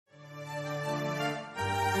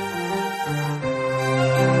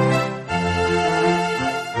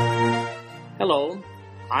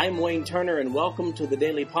I'm Wayne Turner, and welcome to the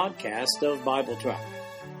daily podcast of Bible Track.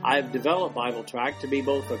 I've developed Bible Track to be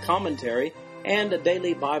both a commentary and a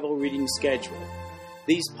daily Bible reading schedule.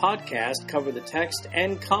 These podcasts cover the text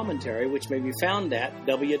and commentary, which may be found at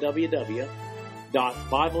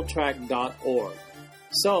www.bibletrack.org.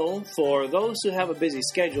 So, for those who have a busy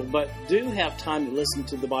schedule but do have time to listen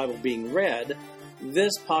to the Bible being read,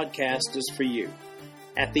 this podcast is for you.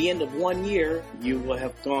 At the end of 1 year, you will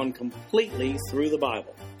have gone completely through the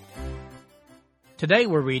Bible. Today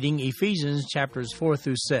we're reading Ephesians chapters 4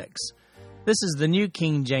 through 6. This is the New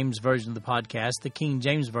King James Version of the podcast. The King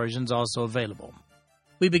James Version is also available.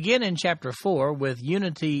 We begin in chapter 4 with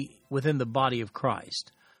unity within the body of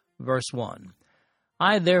Christ. Verse 1.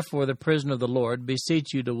 I, therefore, the prisoner of the Lord,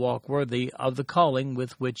 beseech you to walk worthy of the calling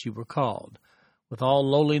with which you were called, with all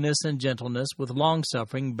lowliness and gentleness, with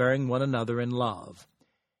longsuffering, bearing one another in love,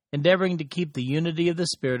 endeavoring to keep the unity of the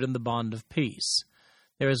Spirit in the bond of peace.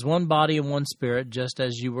 There is one body and one Spirit, just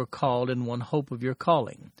as you were called in one hope of your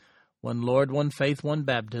calling. One Lord, one faith, one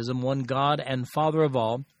baptism, one God and Father of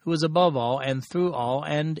all, who is above all and through all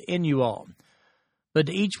and in you all. But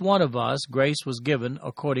to each one of us grace was given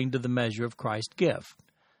according to the measure of Christ's gift.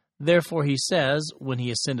 Therefore he says, when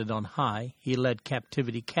he ascended on high, he led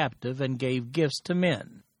captivity captive and gave gifts to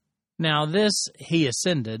men. Now this he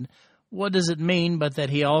ascended, what does it mean but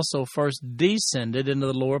that he also first descended into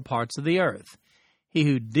the lower parts of the earth? He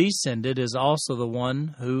who descended is also the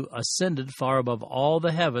one who ascended far above all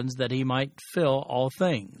the heavens, that he might fill all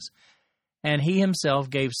things. And he himself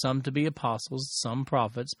gave some to be apostles, some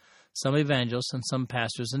prophets, some evangelists, and some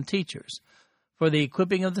pastors and teachers, for the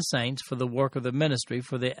equipping of the saints, for the work of the ministry,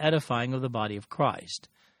 for the edifying of the body of Christ,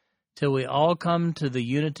 till we all come to the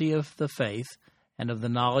unity of the faith and of the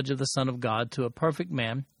knowledge of the Son of God, to a perfect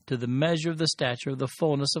man, to the measure of the stature of the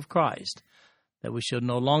fullness of Christ, that we should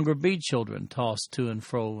no longer be children, tossed to and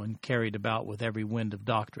fro and carried about with every wind of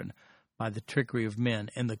doctrine, by the trickery of men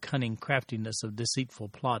and the cunning craftiness of deceitful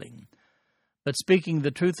plotting. But speaking the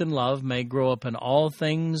truth in love may grow up in all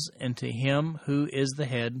things into him who is the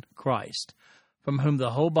head, Christ, from whom the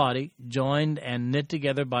whole body, joined and knit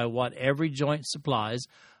together by what every joint supplies,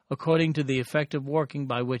 according to the effective working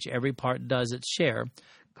by which every part does its share,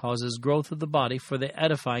 causes growth of the body for the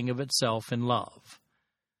edifying of itself in love.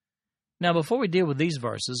 Now, before we deal with these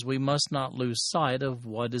verses, we must not lose sight of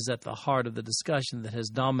what is at the heart of the discussion that has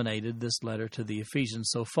dominated this letter to the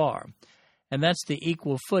Ephesians so far, and that's the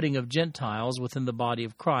equal footing of Gentiles within the body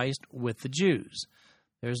of Christ with the Jews.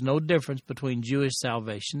 There's no difference between Jewish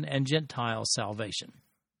salvation and Gentile salvation.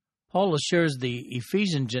 Paul assures the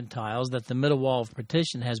Ephesian Gentiles that the middle wall of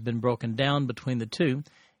partition has been broken down between the two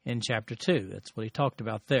in chapter 2. That's what he talked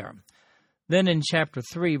about there. Then in chapter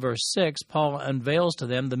 3, verse 6, Paul unveils to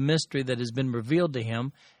them the mystery that has been revealed to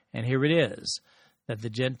him, and here it is, that the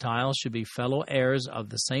Gentiles should be fellow heirs of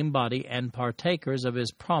the same body and partakers of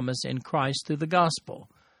his promise in Christ through the gospel.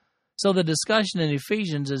 So the discussion in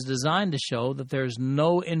Ephesians is designed to show that there is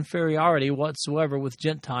no inferiority whatsoever with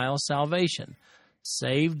Gentile salvation.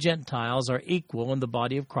 Saved Gentiles are equal in the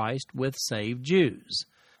body of Christ with saved Jews.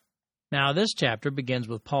 Now, this chapter begins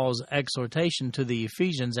with Paul's exhortation to the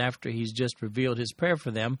Ephesians after he's just revealed his prayer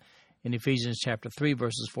for them in Ephesians chapter 3,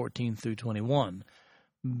 verses 14 through 21.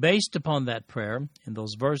 Based upon that prayer, in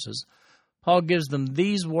those verses, Paul gives them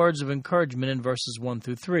these words of encouragement in verses 1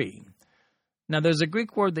 through 3. Now, there's a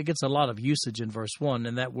Greek word that gets a lot of usage in verse 1,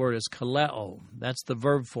 and that word is kaleo. That's the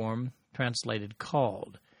verb form translated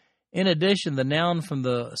called. In addition, the noun from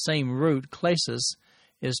the same root, klesis,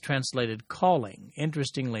 is translated calling.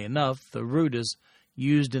 Interestingly enough, the root is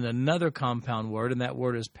used in another compound word, and that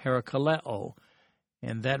word is parakaleo,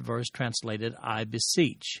 and that verse translated I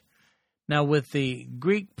beseech. Now, with the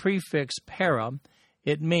Greek prefix para,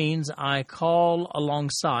 it means I call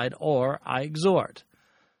alongside or I exhort.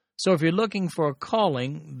 So if you're looking for a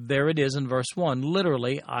calling, there it is in verse 1.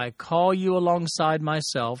 Literally, I call you alongside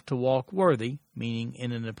myself to walk worthy, meaning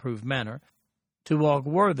in an approved manner, to walk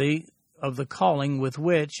worthy of the calling with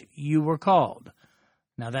which you were called.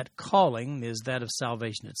 Now that calling is that of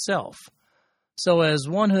salvation itself. So as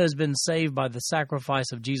one who has been saved by the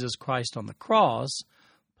sacrifice of Jesus Christ on the cross,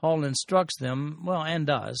 Paul instructs them,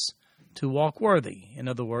 and us, to walk worthy. In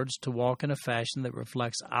other words, to walk in a fashion that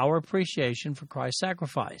reflects our appreciation for Christ's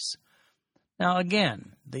sacrifice. Now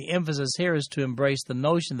again, the emphasis here is to embrace the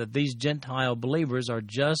notion that these Gentile believers are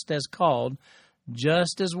just as called,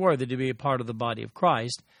 just as worthy to be a part of the body of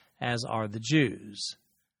Christ as are the Jews.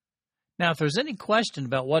 Now, if there's any question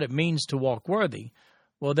about what it means to walk worthy,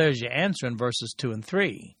 well, there's your answer in verses 2 and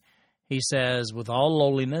 3. He says, with all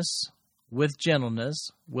lowliness, with gentleness,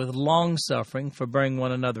 with long-suffering, for bearing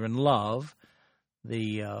one another in love.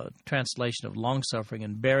 The translation of long-suffering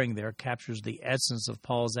and bearing there captures the essence of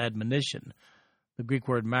Paul's admonition. The Greek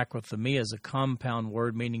word makrothumia is a compound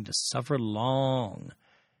word meaning to suffer long,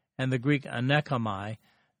 and the Greek anekamai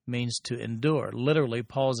means to endure. Literally,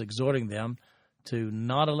 Paul's exhorting them to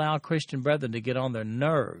not allow Christian brethren to get on their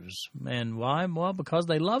nerves. And why? Well, because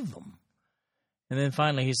they love them. And then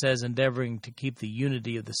finally he says, endeavoring to keep the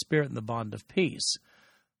unity of the Spirit in the bond of peace.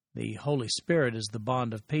 The Holy Spirit is the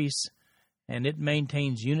bond of peace, and it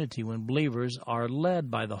maintains unity when believers are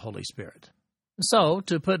led by the Holy Spirit. So,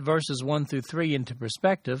 to put verses 1 through 3 into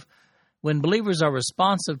perspective, when believers are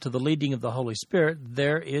responsive to the leading of the Holy Spirit,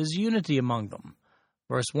 there is unity among them.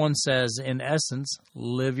 Verse 1 says, in essence,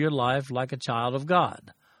 live your life like a child of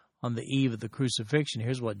God. On the eve of the crucifixion,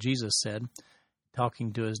 here's what Jesus said,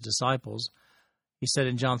 talking to his disciples. He said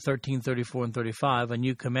in John 13:34 and 35, a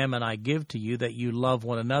new commandment I give to you, that you love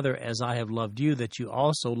one another as I have loved you, that you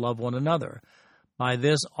also love one another. By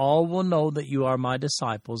this all will know that you are my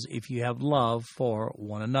disciples, if you have love for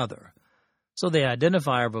one another. So the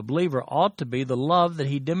identifier of a believer ought to be the love that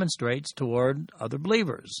he demonstrates toward other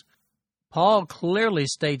believers. Paul clearly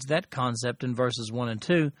states that concept in verses 1 and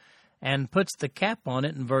 2, and puts the cap on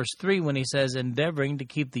it in verse 3 when he says, endeavoring to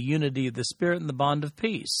keep the unity of the Spirit in the bond of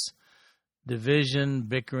peace. Division,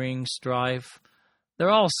 bickering, strife, they're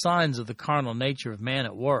all signs of the carnal nature of man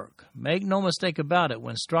at work. Make no mistake about it,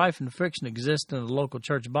 when strife and friction exist in the local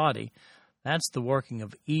church body, that's the working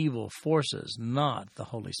of evil forces, not the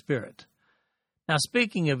Holy Spirit. Now,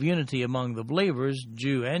 speaking of unity among the believers,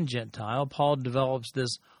 Jew and Gentile, Paul develops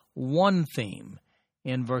this one theme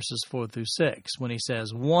in verses 4 through 6, when he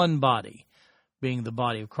says, one body, being the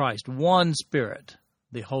body of Christ, one Spirit,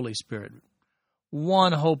 the Holy Spirit,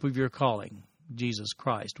 one hope of your calling, Jesus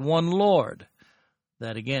Christ, one Lord,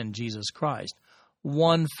 that again, Jesus Christ,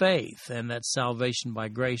 one faith, and that's salvation by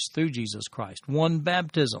grace through Jesus Christ, one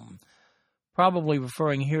baptism, probably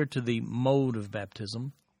referring here to the mode of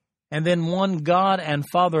baptism, and then one God and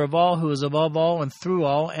Father of all, who is above all and through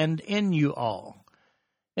all and in you all.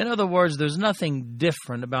 In other words, there's nothing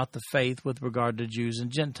different about the faith with regard to Jews and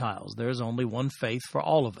Gentiles. There is only one faith for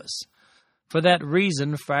all of us. For that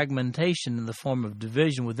reason, fragmentation in the form of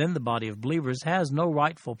division within the body of believers has no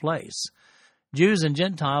rightful place. Jews and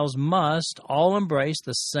Gentiles must all embrace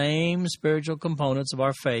the same spiritual components of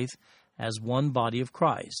our faith as one body of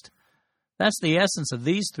Christ. That's the essence of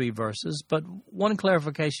these 3 verses, but one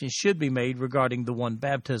clarification should be made regarding the one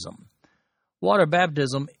baptism. Water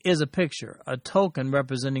baptism is a picture, a token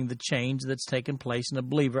representing the change that's taken place in a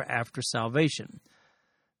believer after salvation.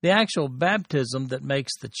 The actual baptism that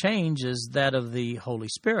makes the change is that of the Holy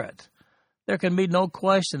Spirit. There can be no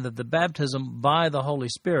question that the baptism by the Holy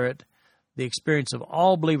Spirit, the experience of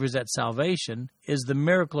all believers at salvation, is the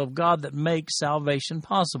miracle of God that makes salvation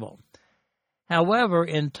possible. However,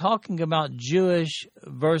 in talking about Jewish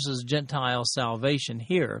versus Gentile salvation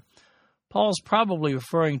here, Paul's probably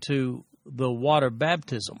referring to the water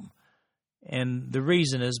baptism. And the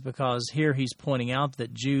reason is because here he's pointing out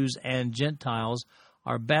that Jews and Gentiles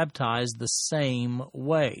are baptized the same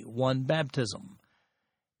way, one baptism.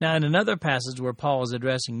 Now, in another passage where Paul is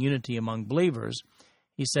addressing unity among believers,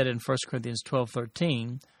 he said in 1 Corinthians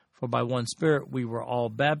 12:13, for by one Spirit we were all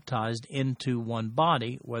baptized into one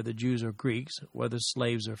body, whether Jews or Greeks, whether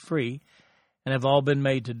slaves or free, and have all been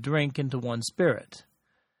made to drink into one Spirit.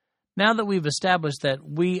 Now that we've established that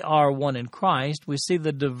we are one in Christ, we see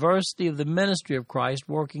the diversity of the ministry of Christ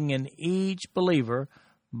working in each believer,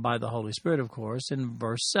 by the Holy Spirit, of course, in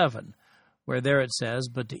verse 7, where there it says,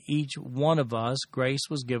 but to each one of us grace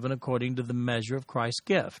was given according to the measure of Christ's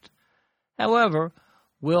gift. However,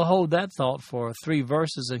 we'll hold that thought for 3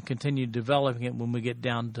 verses and continue developing it when we get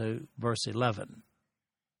down to verse 11.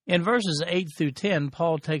 In verses 8 through 10,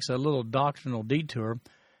 Paul takes a little doctrinal detour.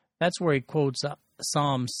 That's where he quotes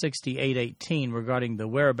Psalm 68:18 regarding the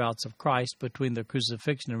whereabouts of Christ between the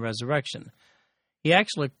crucifixion and resurrection. He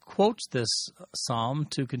actually quotes this psalm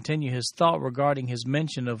to continue his thought regarding his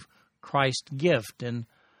mention of Christ's gift in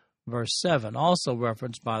verse 7, also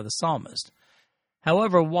referenced by the psalmist.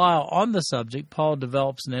 However, while on the subject, Paul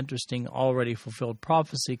develops an interesting already fulfilled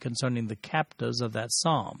prophecy concerning the captives of that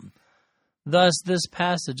psalm. Thus, this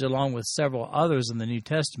passage, along with several others in the New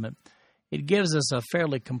Testament, it gives us a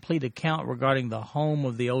fairly complete account regarding the home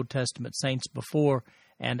of the Old Testament saints before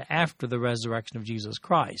and after the resurrection of Jesus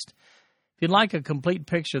Christ. If you'd like a complete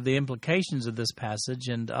picture of the implications of this passage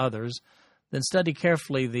and others, then study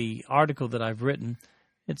carefully the article that I've written.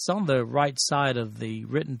 It's on the right side of the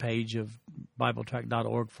written page of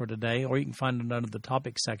BibleTrack.org for today, or you can find it under the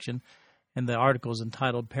topic section, and the article is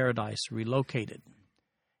entitled Paradise Relocated.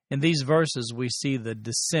 In these verses, we see the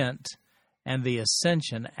descent and the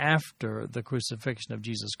ascension after the crucifixion of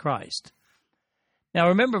Jesus Christ. Now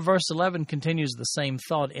remember, verse 11 continues the same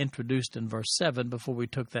thought introduced in verse 7 before we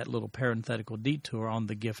took that little parenthetical detour on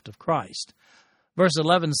the gift of Christ. Verse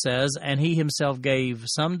 11 says, "And he himself gave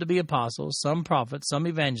some to be apostles, some prophets, some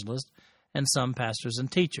evangelists, and some pastors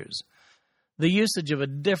and teachers." The usage of a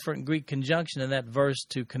different Greek conjunction in that verse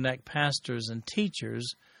to connect pastors and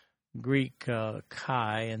teachers, Greek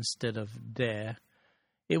kai instead of de,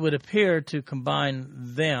 it would appear to combine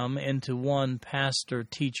them into one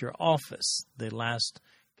pastor-teacher office, the last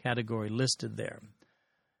category listed there.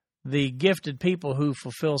 The gifted people who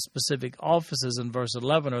fulfill specific offices in verse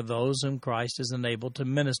 11 are those whom Christ has enabled to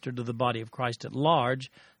minister to the body of Christ at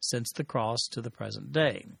large since the cross to the present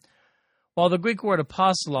day. While the Greek word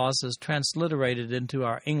apostolos is transliterated into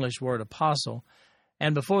our English word apostle,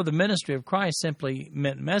 and before the ministry of Christ simply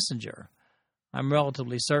meant messenger, I'm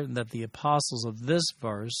relatively certain that the apostles of this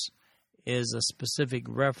verse is a specific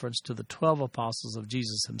reference to the 12 apostles of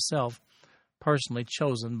Jesus himself, personally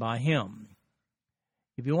chosen by him.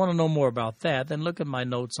 If you want to know more about that, then look at my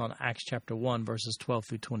notes on Acts chapter 1, verses 12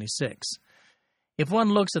 through 26. If one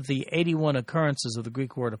looks at the 81 occurrences of the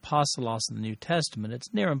Greek word apostolos in the New Testament,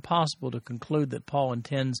 it's near impossible to conclude that Paul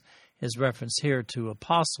intends his reference here to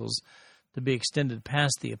apostles to be extended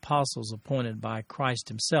past the apostles appointed by Christ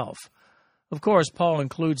himself. Of course, Paul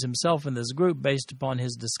includes himself in this group based upon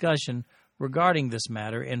his discussion regarding this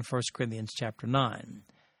matter in 1 Corinthians chapter 9.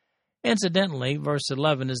 Incidentally, verse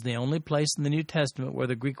 11 is the only place in the New Testament where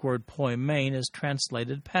the Greek word poimen is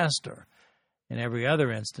translated pastor. In every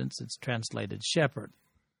other instance, it's translated shepherd.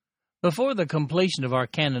 Before the completion of our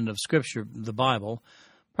canon of Scripture, the Bible,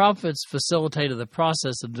 prophets facilitated the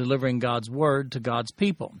process of delivering God's Word to God's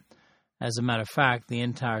people. As a matter of fact, the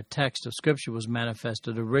entire text of Scripture was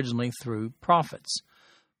manifested originally through prophets.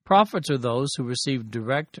 Prophets are those who receive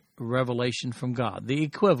direct revelation from God, the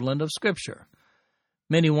equivalent of Scripture.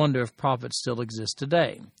 Many wonder if prophets still exist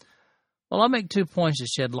today. Well, I'll make 2 points to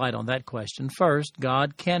shed light on that question. First,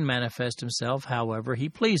 God can manifest himself however he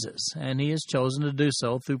pleases, and he has chosen to do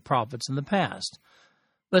so through prophets in the past.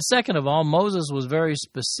 But second of all, Moses was very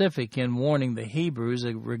specific in warning the Hebrews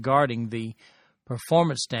regarding the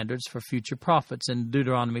performance standards for future prophets in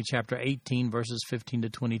Deuteronomy chapter 18, verses 15 to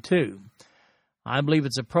 22. I believe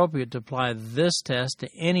it's appropriate to apply this test to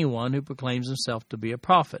anyone who proclaims himself to be a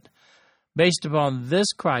prophet. Based upon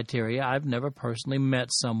this criteria, I've never personally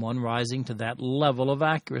met someone rising to that level of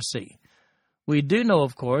accuracy. We do know,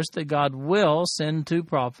 of course, that God will send 2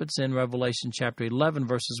 prophets in Revelation chapter 11,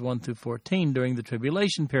 verses 1 through 14 during the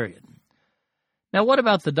tribulation period. Now, what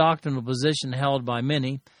about the doctrinal position held by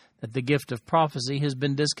many that the gift of prophecy has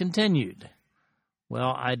been discontinued?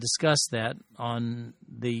 Well, I discussed that on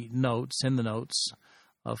the notes, in the notes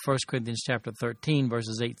of 1 Corinthians chapter 13,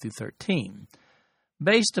 verses 8 through 13.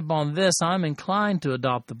 Based upon this, I'm inclined to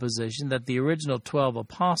adopt the position that the original 12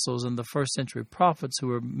 apostles and the first century prophets who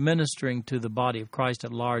were ministering to the body of Christ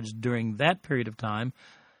at large during that period of time,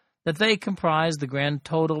 that they comprise the grand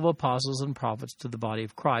total of apostles and prophets to the body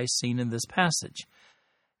of Christ seen in this passage.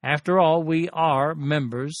 After all, we are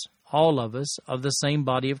members, all of us, of the same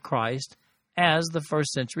body of Christ as the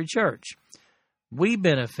first century church. We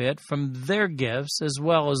benefit from their gifts as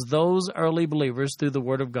well as those early believers through the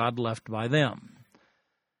Word of God left by them.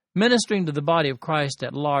 Ministering to the body of Christ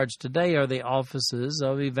at large today are the offices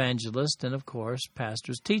of evangelist and, of course,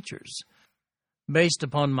 pastors, teachers. Based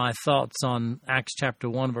upon my thoughts on Acts chapter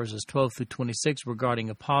 1, verses 12 through 26 regarding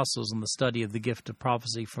apostles and the study of the gift of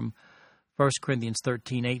prophecy from 1 Corinthians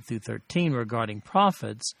 13, 8 through 13 regarding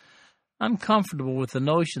prophets, I'm comfortable with the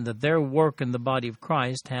notion that their work in the body of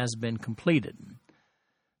Christ has been completed.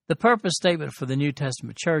 The purpose statement for the New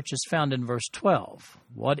Testament church is found in verse 12.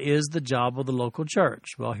 What is the job of the local church?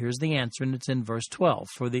 Well, here's the answer, and it's in verse 12.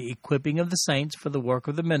 For the equipping of the saints, for the work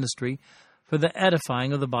of the ministry, for the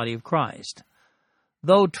edifying of the body of Christ.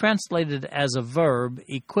 Though translated as a verb,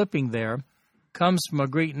 equipping there comes from a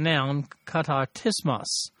Greek noun,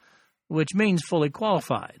 katartismos, which means fully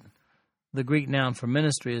qualified. The Greek noun for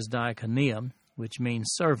ministry is diakonia, which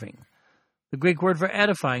means serving. The Greek word for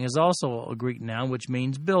edifying is also a Greek noun, which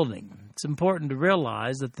means building. It's important to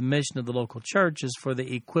realize that the mission of the local church is for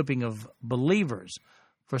the equipping of believers,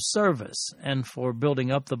 for service, and for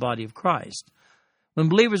building up the body of Christ. When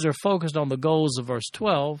believers are focused on the goals of verse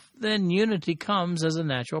 12, then unity comes as a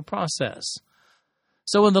natural process.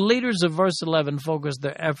 So when the leaders of verse 11 focus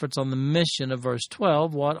their efforts on the mission of verse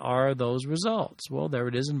 12, what are those results? Well, there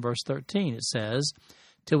it is in verse 13. It says,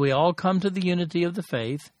 "Till we all come to the unity of the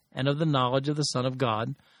faith and of the knowledge of the Son of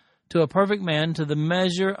God, to a perfect man, to the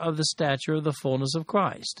measure of the stature of the fullness of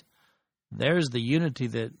Christ." There's the unity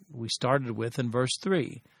that we started with in verse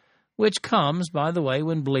 3, which comes, by the way,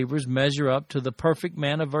 when believers measure up to the perfect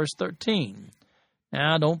man of verse 13.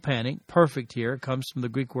 Now, don't panic. Perfect here comes from the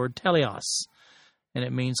Greek word teleos, and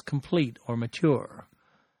it means complete or mature.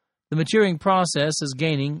 The maturing process is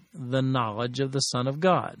gaining the knowledge of the Son of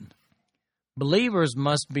God. Believers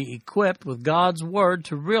must be equipped with God's Word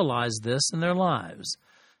to realize this in their lives.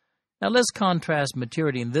 Now let's contrast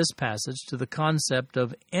maturity in this passage to the concept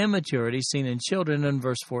of immaturity seen in children in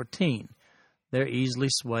verse 14. They're easily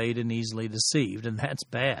swayed and easily deceived, and that's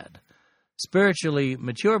bad. Spiritually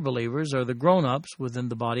mature believers are the grown-ups within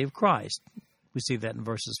the body of Christ. We see that in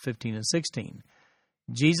verses 15 and 16.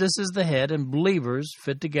 Jesus is the head, and believers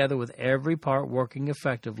fit together with every part working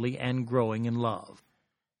effectively and growing in love.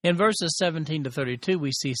 In verses 17 to 32,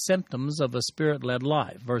 we see symptoms of a Spirit-led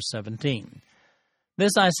life. Verse 17.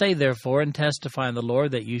 This I say, therefore, and testify in the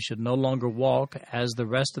Lord, that you should no longer walk as the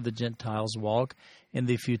rest of the Gentiles walk, in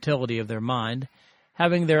the futility of their mind,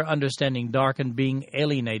 having their understanding darkened, being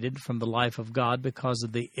alienated from the life of God because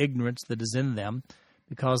of the ignorance that is in them,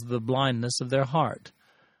 because of the blindness of their heart,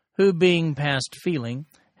 who, being past feeling,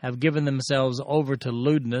 have given themselves over to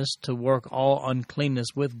lewdness, to work all uncleanness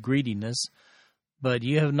with greediness. But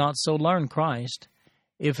you have not so learned Christ,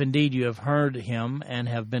 if indeed you have heard him and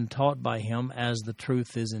have been taught by him, as the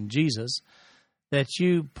truth is in Jesus, that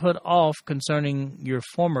you put off concerning your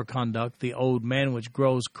former conduct the old man which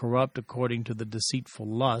grows corrupt according to the deceitful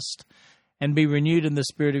lust, and be renewed in the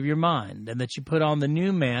spirit of your mind, and that you put on the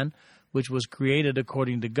new man which was created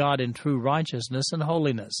according to God in true righteousness and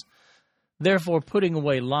holiness. Therefore, putting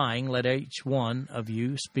away lying, let each one of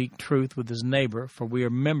you speak truth with his neighbor, for we are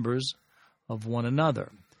members of one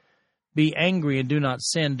another. Be angry and do not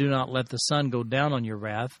sin. Do not let the sun go down on your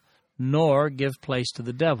wrath, nor give place to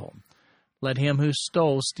the devil. Let him who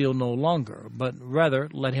stole steal no longer, but rather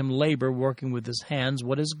let him labor, working with his hands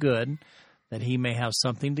what is good, that he may have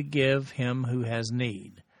something to give him who has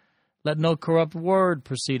need. Let no corrupt word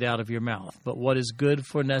proceed out of your mouth, but what is good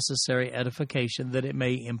for necessary edification, that it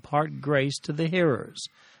may impart grace to the hearers.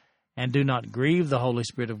 And do not grieve the Holy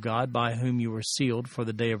Spirit of God, by whom you were sealed for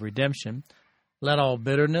the day of redemption. Let all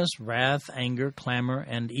bitterness, wrath, anger, clamor,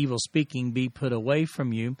 and evil speaking be put away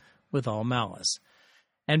from you with all malice.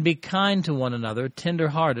 And be kind to one another,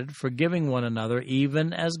 tender-hearted, forgiving one another,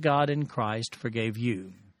 even as God in Christ forgave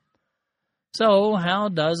you. So, how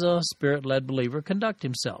does a Spirit-led believer conduct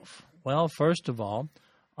himself? Well, first of all,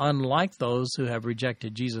 unlike those who have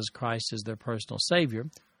rejected Jesus Christ as their personal Savior,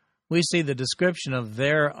 we see the description of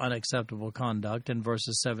their unacceptable conduct in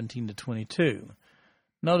verses 17 to 22.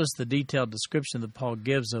 Notice the detailed description that Paul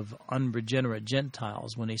gives of unregenerate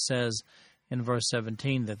Gentiles when he says in verse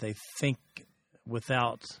 17 that they think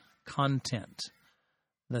without content,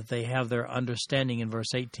 that they have their understanding in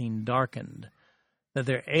verse 18 darkened, that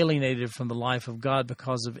they're alienated from the life of God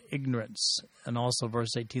because of ignorance, and also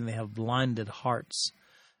verse 18 they have blinded hearts.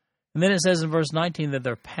 And then it says in verse 19 that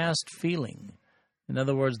they're past feeling. In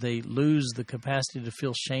other words, they lose the capacity to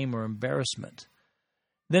feel shame or embarrassment.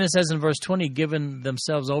 Then it says in verse 20, given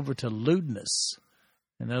themselves over to lewdness.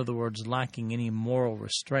 In other words, lacking any moral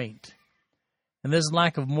restraint. And this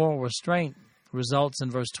lack of moral restraint results in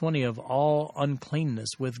verse 20 of all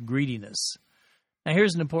uncleanness with greediness. Now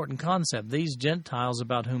here's an important concept. These Gentiles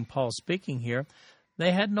about whom Paul's speaking here,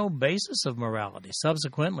 they had no basis of morality.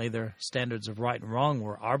 Subsequently, their standards of right and wrong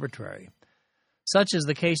were arbitrary. Such is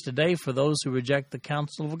the case today for those who reject the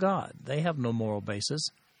counsel of God. They have no moral basis.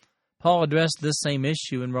 Paul addressed this same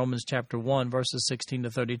issue in Romans chapter 1, verses 16 to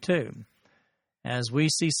 32. As we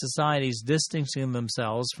see societies distancing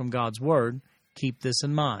themselves from God's Word, keep this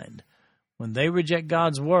in mind. When they reject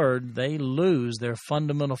God's Word, they lose their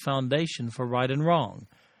fundamental foundation for right and wrong.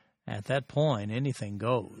 At that point, anything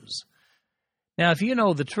goes. Now, if you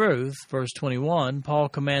know the truth, verse 21, Paul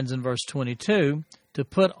commands in verse 22 to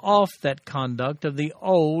put off that conduct of the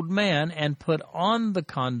old man and put on the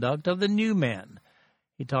conduct of the new man.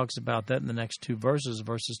 He talks about that in the next two verses,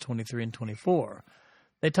 verses 23 and 24.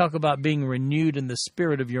 They talk about being renewed in the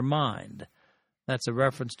spirit of your mind. That's a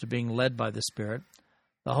reference to being led by the Spirit.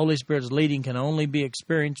 The Holy Spirit's leading can only be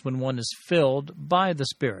experienced when one is filled by the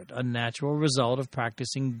Spirit, a natural result of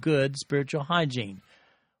practicing good spiritual hygiene.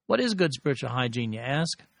 What is good spiritual hygiene, you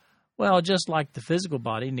ask? Well, just like the physical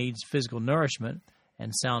body needs physical nourishment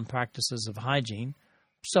and sound practices of hygiene,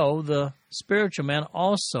 so the spiritual man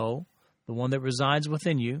also, the one that resides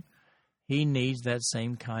within you, he needs that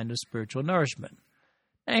same kind of spiritual nourishment.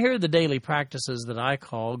 Now, here are the daily practices that I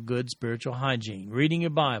call good spiritual hygiene. Reading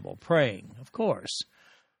your Bible, praying, of course,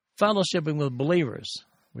 fellowshipping with believers.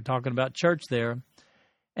 We're talking about church there.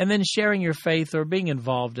 and then sharing your faith or being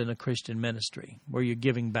involved in a Christian ministry where you're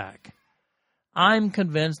giving back. I'm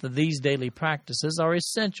convinced that these daily practices are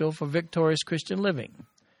essential for victorious Christian living.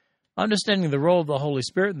 Understanding the role of the Holy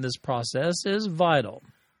Spirit in this process is vital.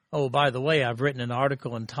 Oh, by the way, I've written an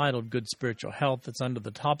article entitled Good Spiritual Health that's under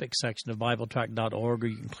the topic section of BibleTrack.org, or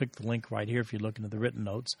you can click the link right here if you look into the written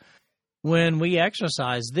notes. When we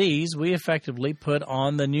exercise these, we effectively put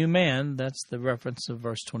on the new man. That's the reference of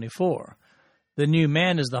verse 24. The new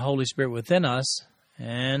man is the Holy Spirit within us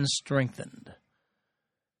and strengthened.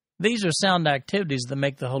 These are sound activities that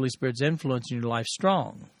make the Holy Spirit's influence in your life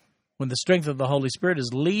strong. When the strength of the Holy Spirit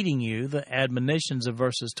is leading you, the admonitions of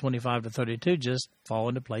verses 25 to 32 just fall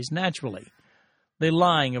into place naturally. The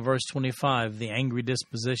lying of verse 25, the angry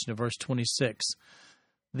disposition of verse 26,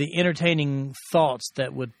 the entertaining thoughts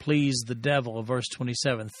that would please the devil of verse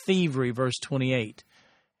 27, thievery, verse 28,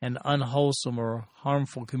 and unwholesome or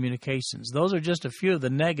harmful communications. Those are just a few of the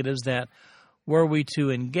negatives that, were we to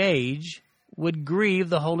engage, would grieve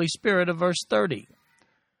the Holy Spirit of verse 30.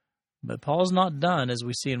 But Paul's not done, as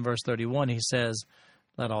we see in verse 31. He says,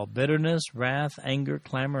 "Let all bitterness, wrath, anger,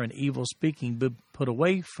 clamor, and evil speaking be put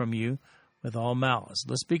away from you with all malice."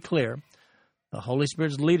 Let's be clear. The Holy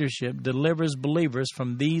Spirit's leadership delivers believers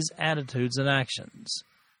from these attitudes and actions.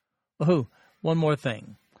 Oh, one more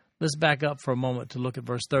thing. Let's back up for a moment to look at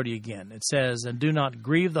verse 30 again. It says, "And do not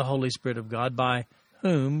grieve the Holy Spirit of God, by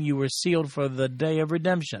whom you were sealed for the day of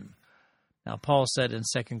redemption." Now, Paul said in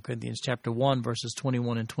 2 Corinthians chapter 1, verses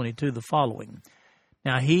 21 and 22, the following,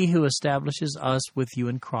 "Now he who establishes us with you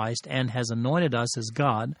in Christ and has anointed us is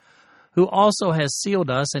God, who also has sealed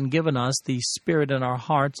us and given us the Spirit in our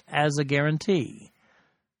hearts as a guarantee."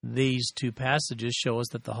 These two passages show us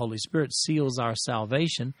that the Holy Spirit seals our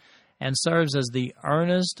salvation and serves as the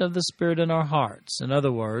earnest of the Spirit in our hearts. In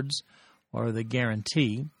other words, or the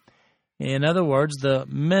guarantee, in other words, the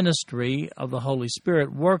ministry of the Holy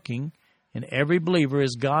Spirit working in every believer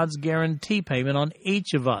is God's guarantee payment on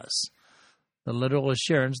each of us, the literal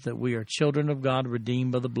assurance that we are children of God,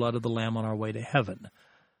 redeemed by the blood of the Lamb on our way to heaven.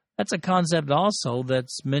 That's a concept also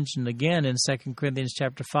that's mentioned again in 2 Corinthians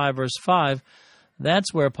chapter 5, verse 5.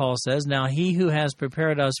 That's where Paul says, "Now he who has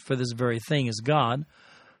prepared us for this very thing is God,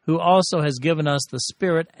 who also has given us the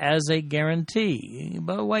Spirit as a guarantee."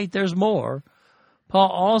 But wait, there's more. Paul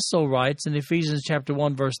also writes in Ephesians chapter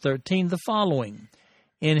 1, verse 13, the following,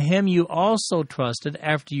 "In him you also trusted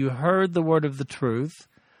after you heard the word of the truth,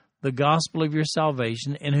 the gospel of your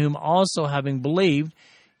salvation, in whom also having believed,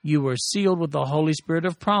 you were sealed with the Holy Spirit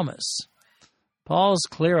of promise." Paul's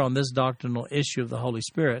clear on this doctrinal issue of the Holy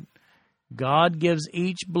Spirit. God gives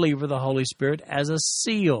each believer the Holy Spirit as a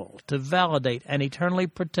seal to validate and eternally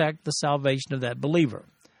protect the salvation of that believer.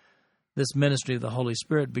 This ministry of the Holy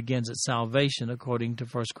Spirit begins at salvation according to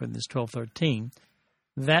 1 Corinthians 12:13.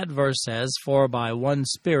 That verse says, "For by one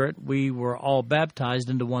Spirit we were all baptized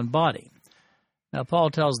into one body." Now, Paul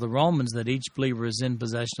tells the Romans that each believer is in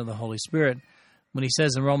possession of the Holy Spirit when he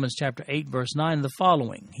says in Romans chapter 8, verse 9, the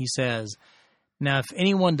following. He says, "Now, if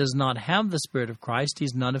anyone does not have the Spirit of Christ,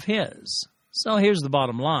 he's none of his." So here's the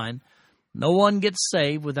bottom line. No one gets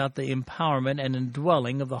saved without the empowerment and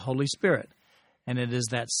indwelling of the Holy Spirit. And it is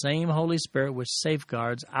that same Holy Spirit which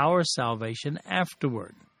safeguards our salvation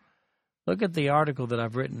afterward. Look at the article that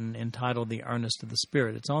I've written entitled "The Earnest of the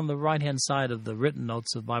Spirit." It's on the right-hand side of the written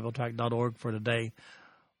notes of BibleTrack.org for today,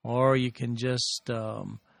 or you can just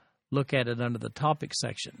look at it under the topic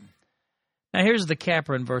section. Now here's the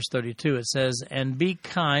capper in verse 32. It says, "And be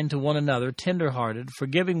kind to one another, tender-hearted,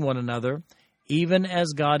 forgiving one another, even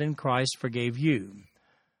as God in Christ forgave you."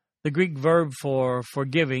 The Greek verb for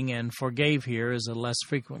forgiving and forgave here is a less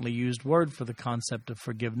frequently used word for the concept of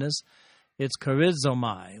forgiveness. It's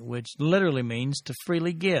charizomai, which literally means to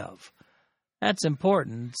freely give. That's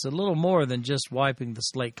important. It's a little more than just wiping the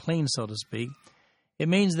slate clean, so to speak. It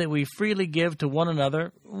means that we freely give to one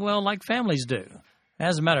another, well, like families do.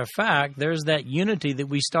 As a matter of fact, there's that unity that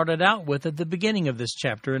we started out with at the beginning of this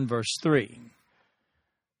chapter in verse 3.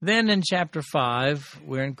 Then in chapter 5,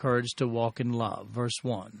 we're encouraged to walk in love. Verse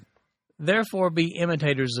 1. "Therefore be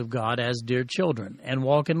imitators of God as dear children, and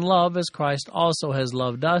walk in love as Christ also has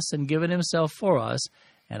loved us and given himself for us,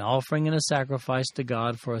 an offering and a sacrifice to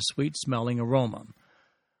God for a sweet-smelling aroma.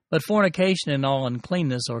 But fornication and all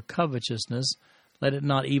uncleanness or covetousness, let it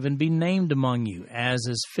not even be named among you, as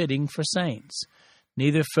is fitting for saints.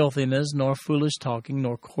 Neither filthiness, nor foolish talking,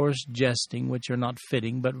 nor coarse jesting, which are not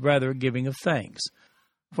fitting, but rather giving of thanks.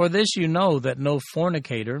 For this you know, that no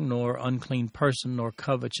fornicator, nor unclean person, nor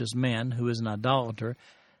covetous man, who is an idolater,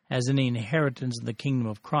 has any inheritance in the kingdom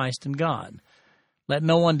of Christ and God. Let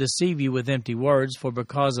no one deceive you with empty words, for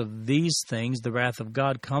because of these things the wrath of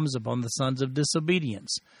God comes upon the sons of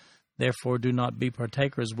disobedience. Therefore do not be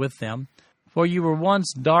partakers with them. For you were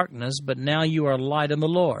once darkness, but now you are light in the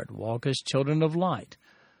Lord. Walk as children of light.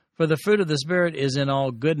 For the fruit of the Spirit is in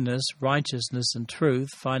all goodness, righteousness, and truth,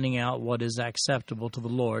 finding out what is acceptable to the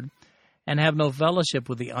Lord, and have no fellowship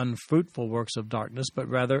with the unfruitful works of darkness, but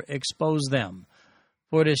rather expose them.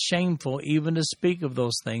 For it is shameful even to speak of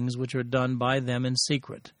those things which are done by them in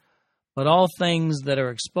secret. But all things that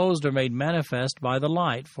are exposed are made manifest by the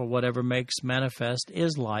light, for whatever makes manifest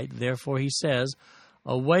is light. Therefore he says,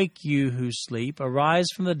 Awake you who sleep, arise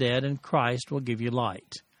from the dead, and Christ will give you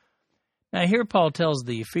light. Now here Paul tells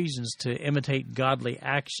the Ephesians to imitate godly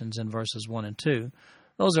actions in verses 1 and 2.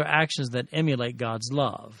 Those are actions that emulate God's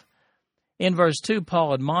love. In verse 2,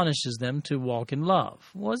 Paul admonishes them to walk in love.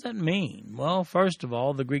 What does that mean? Well, first of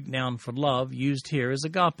all, the Greek noun for love used here is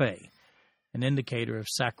agape, an indicator of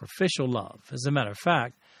sacrificial love. As a matter of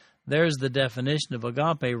fact, there's the definition of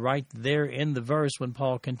agape right there in the verse when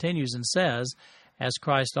Paul continues and says, As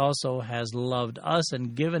Christ also has loved us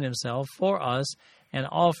and given himself for us, an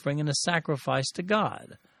offering and a sacrifice to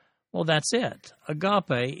God. Well, that's it.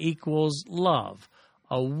 Agape equals love,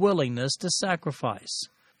 a willingness to sacrifice.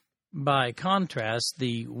 By contrast,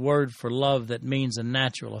 the word for love that means a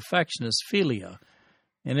natural affection is philia,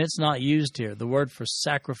 and it's not used here. The word for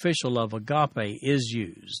sacrificial love, agape, is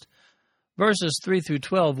used. Verses 3 through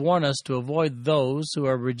 12 warn us to avoid those who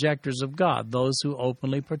are rejectors of God, those who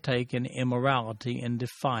openly partake in immorality in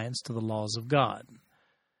defiance to the laws of God.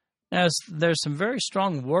 Now, there's some very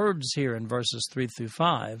strong words here in verses 3 through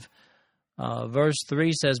 5. Verse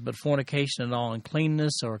 3 says, But fornication and all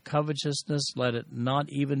uncleanness or covetousness, let it not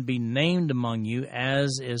even be named among you,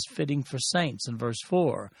 as is fitting for saints. In verse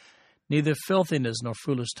 4, Neither filthiness, nor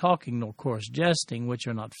foolish talking, nor coarse jesting, which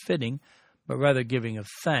are not fitting, but rather giving of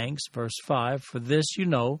thanks. Verse 5, For this you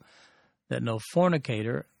know, that no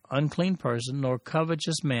fornicator, unclean person, nor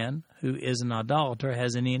covetous man, who is an idolater,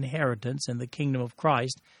 has any inheritance in the kingdom of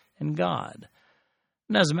Christ and God.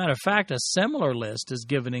 And as a matter of fact, a similar list is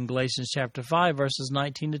given in Galatians chapter 5, verses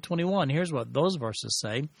 19 to 21. Here's what those verses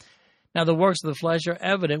say. Now the works of the flesh are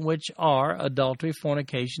evident, which are adultery,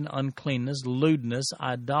 fornication, uncleanness, lewdness,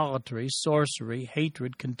 idolatry, sorcery,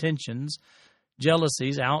 hatred, contentions,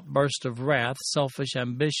 jealousies, outbursts of wrath, selfish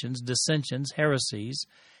ambitions, dissensions, heresies,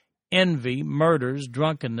 envy, murders,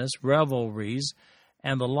 drunkenness, revelries,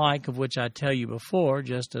 and the like, of which I tell you before,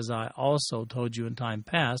 just as I also told you in time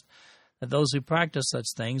past, that those who practice such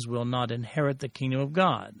things will not inherit the kingdom of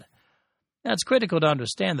God. Now, it's critical to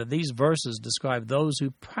understand that these verses describe those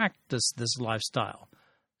who practice this lifestyle.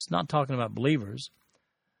 It's not talking about believers.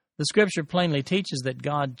 The Scripture plainly teaches that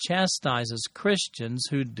God chastises Christians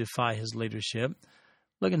who defy His leadership.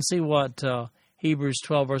 Look and see what Hebrews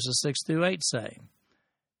 12, verses 6 through 8 say.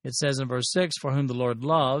 It says in verse 6, For whom the Lord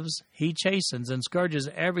loves, He chastens and scourges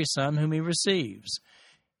every son whom He receives.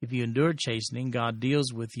 If you endure chastening, God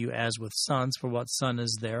deals with you as with sons, for what son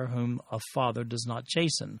is there whom a father does not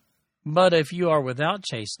chasten? But if you are without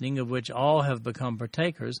chastening, of which all have become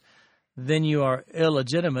partakers, then you are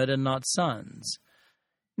illegitimate and not sons.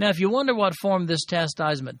 Now, if you wonder what form this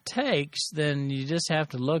chastisement takes, then you just have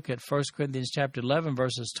to look at 1 Corinthians chapter 11,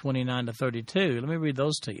 verses 29 to 32. Let me read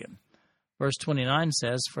those to you. Verse 29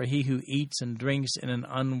 says, For he who eats and drinks in an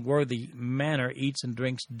unworthy manner eats and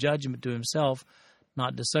drinks judgment to himself,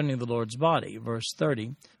 not discerning the Lord's body. Verse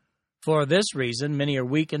 30, For this reason many are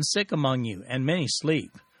weak and sick among you, and many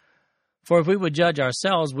sleep. For if we would judge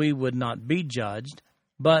ourselves, we would not be judged.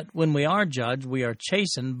 But when we are judged, we are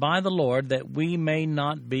chastened by the Lord, that we may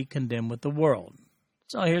not be condemned with the world.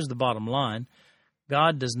 So here's the bottom line.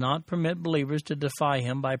 God does not permit believers to defy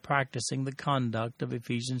Him by practicing the conduct of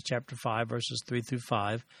Ephesians chapter 5, verses 3 through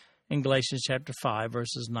 5, and Galatians chapter 5,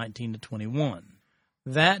 verses 19 to 21.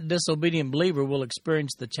 That disobedient believer will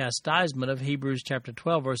experience the chastisement of Hebrews chapter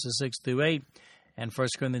 12, verses 6 through 8, and 1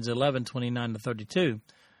 Corinthians 11, 29 to 32.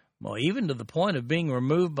 Well, even to the point of being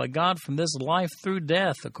removed by God from this life through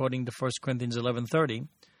death, according to 1 Corinthians 11:30.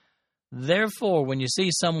 Therefore, when you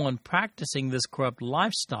see someone practicing this corrupt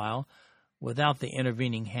lifestyle without the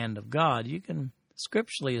intervening hand of God, you can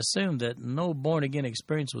scripturally assume that no born-again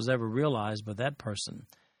experience was ever realized by that person.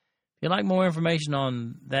 If you'd like more information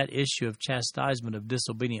on that issue of chastisement of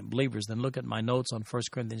disobedient believers, then look at my notes on 1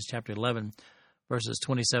 Corinthians chapter 11, verses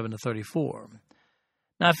 27 to 34.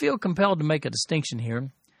 Now, I feel compelled to make a distinction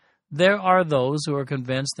here. There are those who are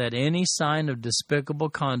convinced that any sign of despicable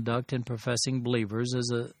conduct in professing believers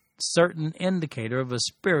is a certain indicator of a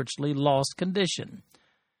spiritually lost condition.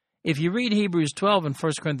 If you read Hebrews 12 and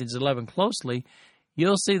 1 Corinthians 11 closely,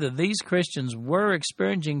 you'll see that these Christians were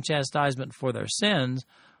experiencing chastisement for their sins,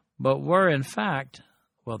 but were in fact,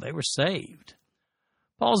 they were saved.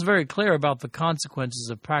 Paul's very clear about the consequences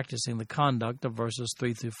of practicing the conduct of verses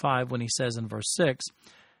 3 through 5 when he says in verse 6,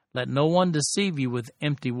 "Let no one deceive you with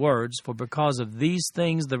empty words, for because of these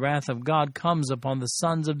things the wrath of God comes upon the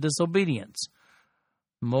sons of disobedience."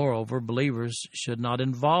 Moreover, believers should not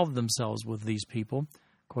involve themselves with these people,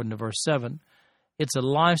 according to verse 7. It's a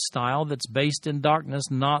lifestyle that's based in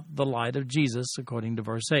darkness, not the light of Jesus, according to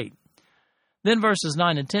verse 8. Then verses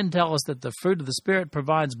 9 and 10 tell us that the fruit of the Spirit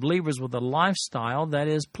provides believers with a lifestyle that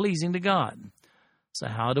is pleasing to God. So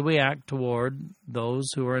how do we act toward those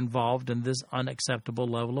who are involved in this unacceptable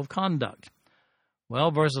level of conduct?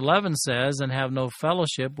 Well, verse 11 says, "And have no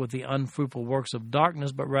fellowship with the unfruitful works of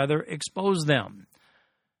darkness, but rather expose them."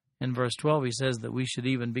 In verse 12, he says that we should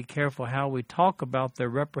even be careful how we talk about their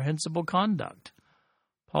reprehensible conduct.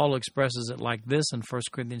 Paul expresses it like this in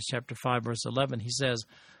 1 Corinthians chapter 5, verse 11. He says,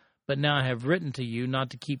 "But now I have written to you not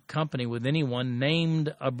to keep company with anyone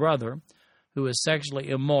named a brother who is sexually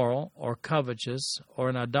immoral or covetous or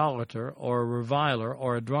an idolater or a reviler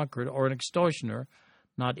or a drunkard or an extortioner,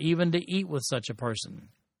 not even to eat with such a person."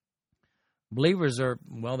 Believers are,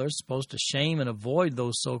 they're supposed to shame and avoid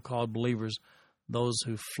those so-called believers, those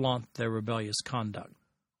who flaunt their rebellious conduct.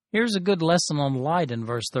 Here's a good lesson on light in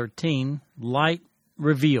verse 13. Light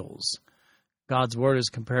reveals. God's word is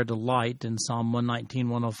compared to light in Psalm 119,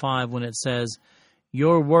 105 when it says,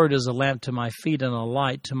 "Your word is a lamp to my feet and a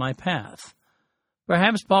light to my path."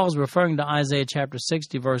 Perhaps Paul is referring to Isaiah chapter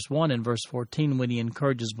 60, verse 1 and verse 14 when he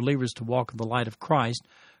encourages believers to walk in the light of Christ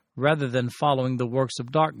rather than following the works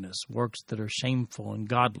of darkness, works that are shameful and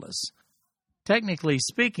godless. Technically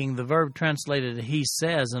speaking, the verb translated "he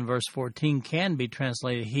says" in verse 14 can be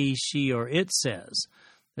translated "he, she, or it says."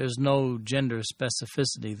 There's no gender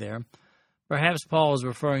specificity there. Perhaps Paul is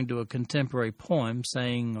referring to a contemporary poem,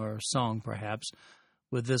 saying, or song perhaps,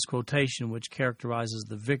 with this quotation which characterizes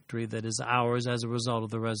the victory that is ours as a result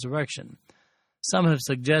of the resurrection. Some have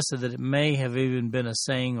suggested that it may have even been a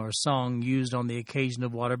saying or song used on the occasion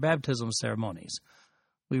of water baptism ceremonies.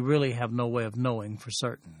 We really have no way of knowing for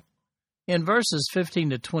certain. In verses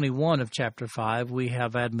 15 to 21 of chapter 5, we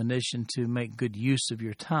have admonition to make good use of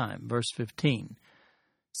your time. Verse 15,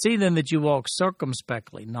 "See then that you walk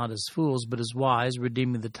circumspectly, not as fools, but as wise,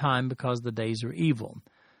 redeeming the time, because the days are evil.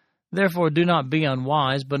 Therefore do not be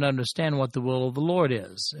unwise, but understand what the will of the Lord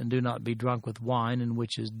is. And do not be drunk with wine, in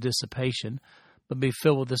which is dissipation, but be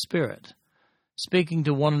filled with the Spirit, speaking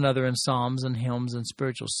to one another in psalms and hymns and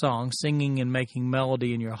spiritual songs, singing and making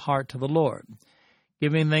melody in your heart to the Lord,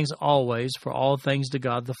 giving thanks always for all things to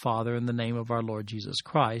God the Father in the name of our Lord Jesus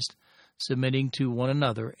Christ, submitting to one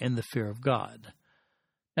another in the fear of God."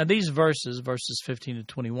 Now these verses 15 to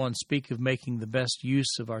 21, speak of making the best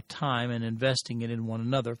use of our time and investing it in one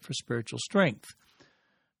another for spiritual strength.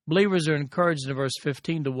 Believers are encouraged in verse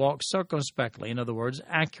 15 to walk circumspectly, in other words,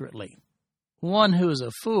 accurately. One who is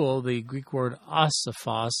a fool, the Greek word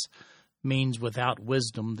asophos, means without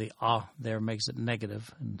wisdom. The there makes it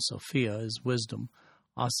negative, and Sophia is wisdom.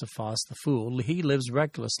 Asophos, the fool, he lives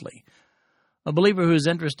recklessly. A believer who is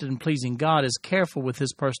interested in pleasing God is careful with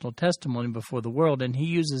his personal testimony before the world, and he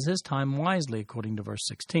uses his time wisely, according to verse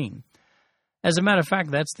 16. As a matter of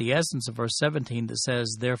fact, that's the essence of verse 17 that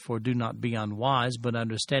says, "Therefore do not be unwise, but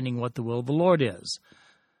understanding what the will of the Lord is."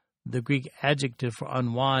 The Greek adjective for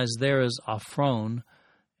unwise there is aphron.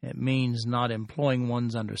 It means not employing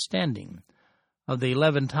one's understanding. Of the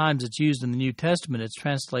 11 times it's used in the New Testament, it's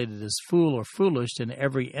translated as fool or foolish in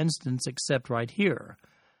every instance except right here.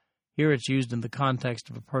 Here it's used in the context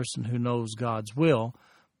of a person who knows God's will,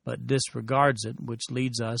 but disregards it, which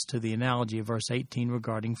leads us to the analogy of verse 18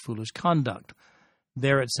 regarding foolish conduct.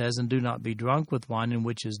 There it says, "And do not be drunk with wine, in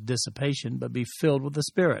which is dissipation, but be filled with the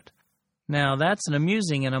Spirit." Now that's an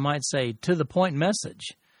amusing and I might say to-the-point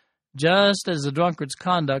message. Just as a drunkard's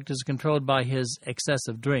conduct is controlled by his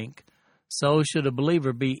excessive drink, so should a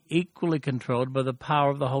believer be equally controlled by the power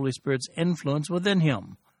of the Holy Spirit's influence within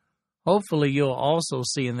him. Hopefully you'll also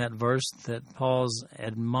see in that verse that Paul's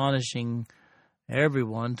admonishing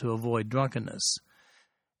everyone to avoid drunkenness.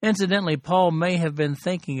 Incidentally, Paul may have been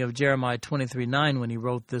thinking of Jeremiah 23:9 when he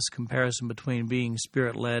wrote this comparison between being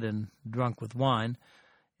spirit-led and drunk with wine.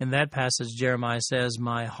 In that passage, Jeremiah says,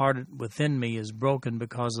 "My heart within me is broken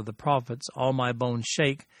because of the prophets. All my bones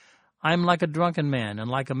shake. I am like a drunken man, and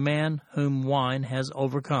like a man whom wine has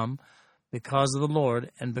overcome, because of the Lord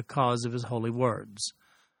and because of his holy words."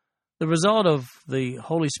 The result of the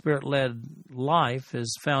Holy Spirit-led life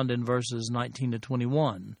is found in verses 19 to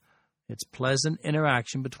 21. It's pleasant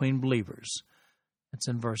interaction between believers. It's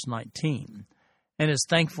in verse 19. and its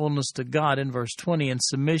thankfulness to God in verse 20, and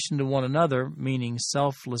submission to one another, meaning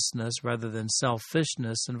selflessness rather than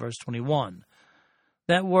selfishness in verse 21.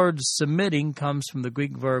 That word submitting comes from the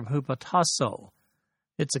Greek verb hupatasso.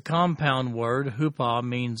 It's a compound word. Hupa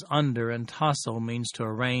means under, and tasso means to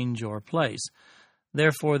arrange or place.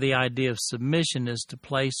 Therefore, the idea of submission is to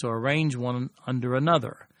place or arrange one under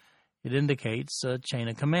another. It indicates a chain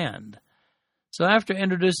of command. So after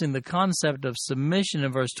introducing the concept of submission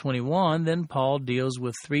in verse 21, then Paul deals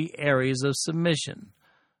with three areas of submission.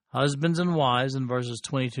 Husbands and wives in verses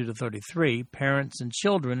 22 to 33, parents and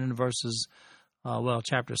children in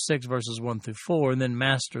chapter 6, verses 1 through 4, and then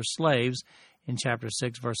master slaves in chapter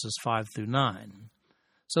 6, verses 5 through 9.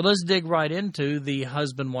 So let's dig right into the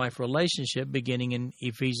husband-wife relationship beginning in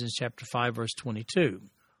Ephesians chapter 5, verse 22.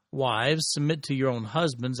 Wives, submit to your own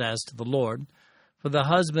husbands as to the Lord. For the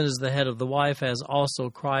husband is the head of the wife, as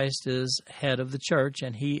also Christ is head of the church,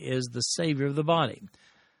 and he is the Savior of the body.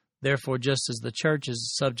 Therefore, just as the church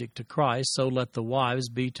is subject to Christ, so let the wives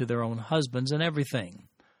be to their own husbands in everything.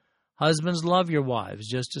 Husbands, love your wives,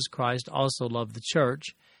 just as Christ also loved the church,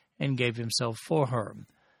 and gave himself for her,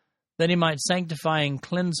 that he might sanctify and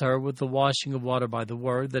cleanse her with the washing of water by the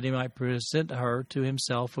word, that he might present her to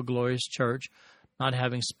himself a glorious church, not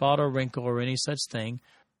having spot or wrinkle or any such thing,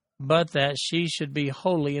 but that she should be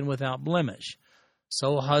holy and without blemish.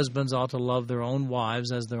 So husbands ought to love their own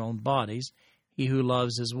wives as their own bodies. He who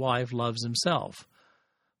loves his wife loves himself.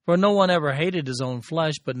 For no one ever hated his own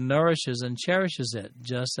flesh, but nourishes and cherishes it,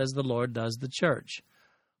 just as the Lord does the church.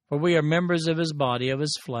 For we are members of his body, of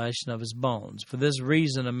his flesh, and of his bones. For this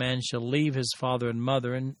reason a man shall leave his father and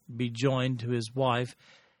mother, and be joined to his wife,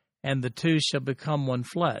 and the two shall become one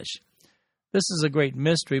flesh. This is a great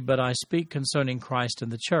mystery, but I speak concerning Christ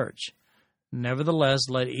and the church. Nevertheless,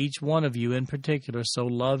 let each one of you in particular so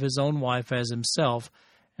love his own wife as himself,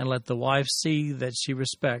 and let the wife see that she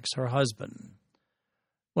respects her husband.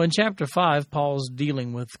 Well, in chapter 5, Paul's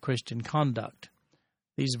dealing with Christian conduct.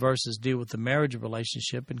 These verses deal with the marriage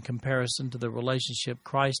relationship in comparison to the relationship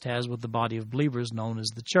Christ has with the body of believers known as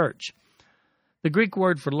the church. The Greek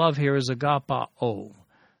word for love here is agapao.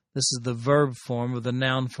 This is the verb form of the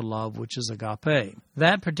noun for love, which is agape.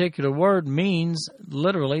 That particular word means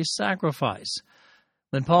literally sacrifice.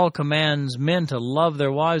 When Paul commands men to love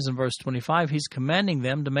their wives in verse 25, he's commanding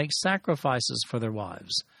them to make sacrifices for their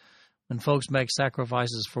wives. When folks make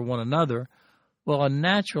sacrifices for one another, well, a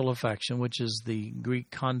natural affection, which is the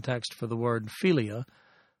Greek context for the word philia,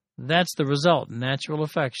 that's the result, natural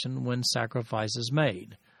affection, when sacrifice is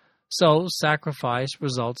made. So, sacrifice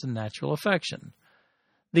results in natural affection.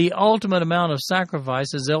 The ultimate amount of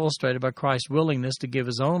sacrifice is illustrated by Christ's willingness to give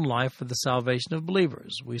his own life for the salvation of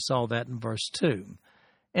believers. We saw that in verse 2.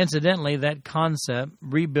 Incidentally, that concept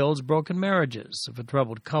rebuilds broken marriages. If a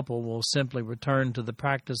troubled couple will simply return to the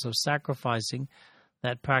practice of sacrificing,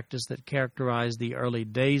 that practice that characterized the early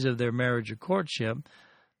days of their marriage or courtship,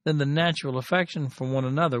 then the natural affection for one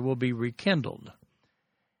another will be rekindled.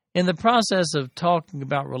 In the process of talking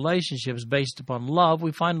about relationships based upon love,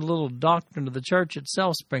 we find a little doctrine of the church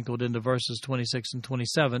itself sprinkled into verses 26 and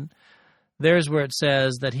 27. There's where it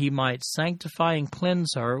says that he might sanctify and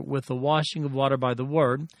cleanse her with the washing of water by the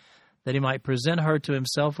word, that he might present her to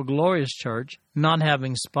himself a glorious church, not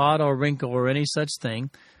having spot or wrinkle or any such thing,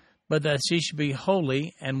 but that she should be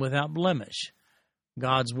holy and without blemish.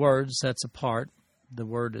 God's word sets apart. The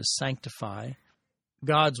word is sanctify.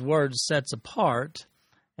 God's word sets apart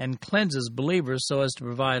and cleanses believers so as to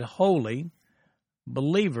provide holy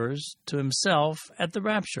believers to himself at the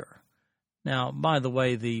rapture. Now, by the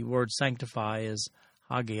way, the word sanctify is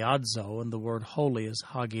hagiadzo, and the word holy is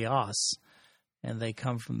hagios, and they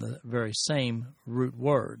come from the very same root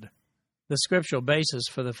word. The scriptural basis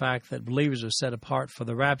for the fact that believers are set apart for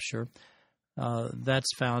the rapture,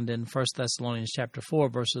 that's found in 1 Thessalonians chapter 4,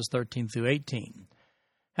 verses 13 through 18.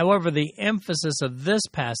 However, the emphasis of this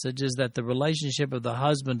passage is that the relationship of the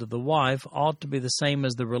husband to the wife ought to be the same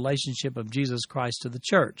as the relationship of Jesus Christ to the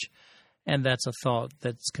church, and that's a thought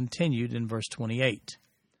that's continued in verse 28.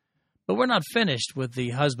 But we're not finished with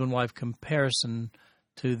the husband-wife comparison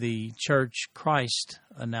to the church-Christ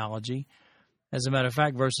analogy. As a matter of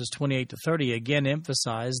fact, verses 28 to 30 again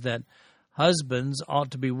emphasize that husbands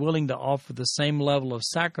ought to be willing to offer the same level of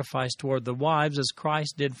sacrifice toward the wives as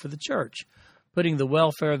Christ did for the church, putting the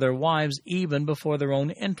welfare of their wives even before their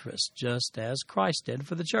own interests, just as Christ did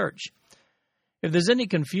for the church. If there's any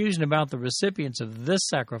confusion about the recipients of this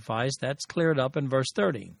sacrifice, that's cleared up in verse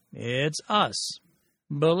 30. It's us,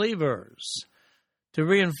 believers. To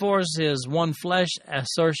reinforce his one flesh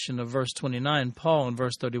assertion of verse 29, Paul in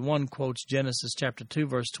verse 31 quotes Genesis chapter 2,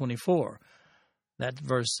 verse 24. That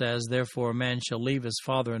verse says, "Therefore a man shall leave his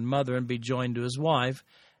father and mother and be joined to his wife,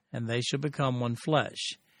 and they shall become one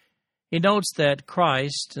flesh." He notes that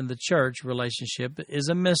Christ and the church relationship is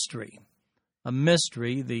a mystery. A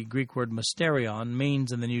mystery, the Greek word mysterion,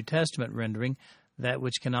 means in the New Testament rendering that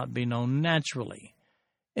which cannot be known naturally.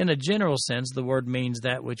 In a general sense, the word means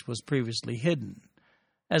that which was previously hidden.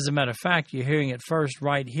 As a matter of fact, you're hearing it first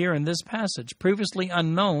right here in this passage. Previously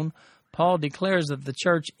unknown, Paul declares that the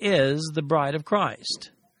church is the bride of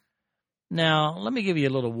Christ. Now, let me give you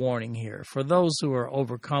a little warning here. For those who are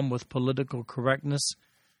overcome with political correctness,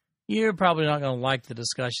 you're probably not going to like the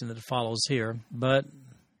discussion that follows here, but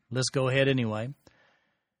let's go ahead anyway.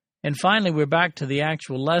 And finally, we're back to the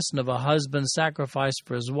actual lesson of a husband's sacrifice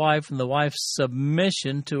for his wife and the wife's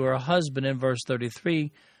submission to her husband in verse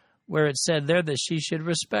 33, where it said there that she should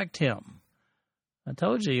respect him. I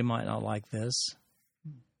told you might not like this.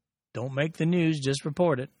 Don't make the news, just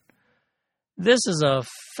report it. This is a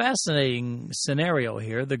fascinating scenario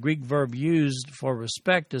here. The Greek verb used for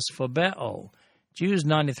respect is phobeo. It's used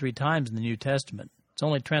 93 times in the New Testament. It's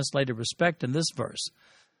only translated respect in this verse.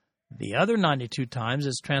 The other 92 times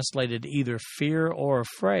it's translated either fear or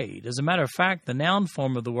afraid. As a matter of fact, the noun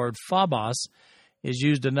form of the word phobos is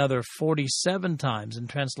used another 47 times and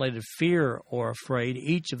translated fear or afraid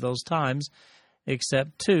each of those times,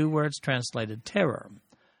 except 2 where it's translated terror.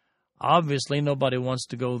 Obviously, nobody wants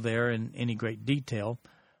to go there in any great detail,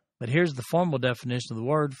 but here's the formal definition of the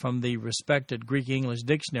word from the respected Greek-English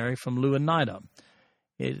dictionary from Louw-Nida.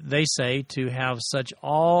 They say to have such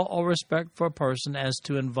awe or respect for a person as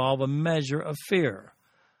to involve a measure of fear.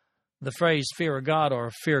 The phrase fear of God or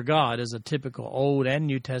fear God is a typical Old and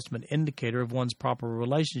New Testament indicator of one's proper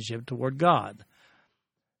relationship toward God.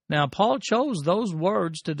 Now, Paul chose those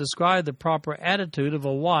words to describe the proper attitude of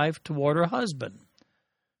a wife toward her husband.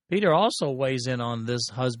 Peter also weighs in on this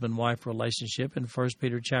husband-wife relationship in 1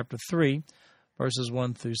 Peter chapter 3, verses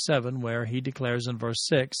 1 through 7, where he declares in verse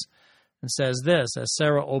 6 and says this, "As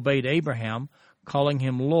Sarah obeyed Abraham, calling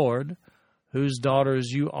him Lord, whose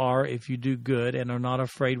daughters you are if you do good and are not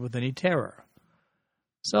afraid with any terror."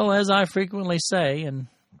 So, as I frequently say, and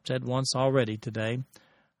said once already today,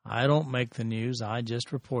 I don't make the news, I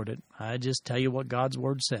just report it. I just tell you what God's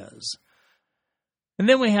Word says. And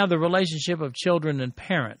then we have the relationship of children and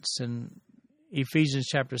parents in Ephesians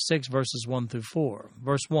chapter 6, verses 1 through 4.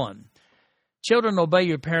 Verse 1, "Children, obey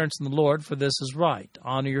your parents in the Lord, for this is right.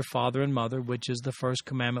 Honor your father and mother, which is the first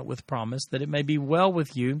commandment with promise, that it may be well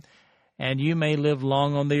with you, and you may live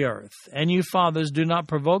long on the earth. And you fathers, do not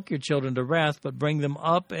provoke your children to wrath, but bring them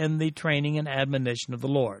up in the training and admonition of the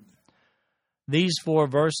Lord." These 4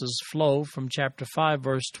 verses flow from chapter 5,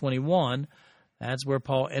 verse 21. That's where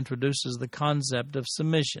Paul introduces the concept of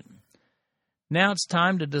submission. Now it's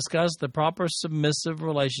time to discuss the proper submissive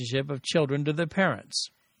relationship of children to their parents.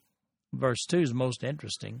 Verse 2 is most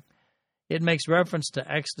interesting. It makes reference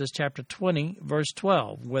to Exodus chapter 20, verse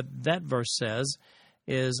 12. What that verse says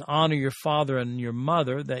is, "Honor your father and your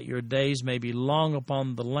mother, that your days may be long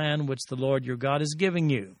upon the land which the Lord your God is giving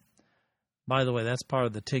you." By the way, that's part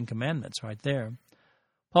of the 10 Commandments right there.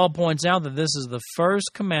 Paul points out that this is the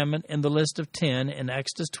first commandment in the list of 10 in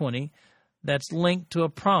Exodus 20 that's linked to a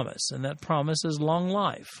promise, and that promise is long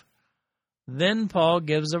life. Then Paul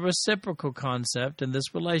gives a reciprocal concept in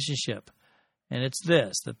this relationship, and it's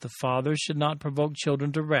this, that the father should not provoke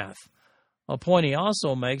children to wrath, a point he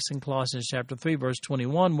also makes in Colossians chapter 3, verse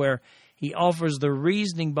 21, where he offers the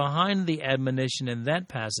reasoning behind the admonition in that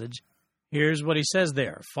passage. Here's what he says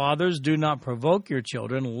there, "Fathers, do not provoke your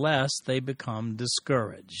children, lest they become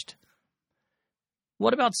discouraged."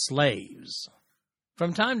 What about slaves?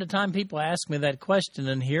 From time to time, people ask me that question,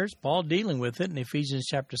 and here's Paul dealing with it in Ephesians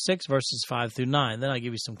chapter 6, verses 5 through 9. Then I'll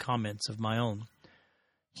give you some comments of my own.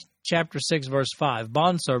 Chapter 6, verse 5,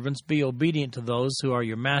 "Bondservants, be obedient to those who are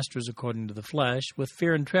your masters according to the flesh, with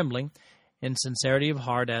fear and trembling, in sincerity of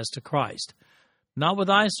heart as to Christ. Not with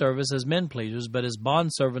eye service as men pleasers, but as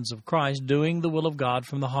bondservants of Christ, doing the will of God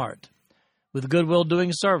from the heart, with good will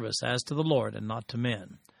doing service as to the Lord and not to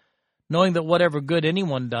men, knowing that whatever good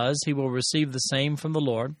anyone does, he will receive the same from the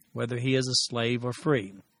Lord, whether he is a slave or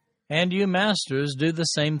free. And you masters, do the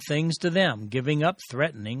same things to them, giving up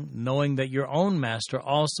threatening, knowing that your own master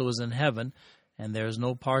also is in heaven, and there is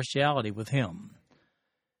no partiality with him."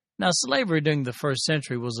 Now, slavery during the first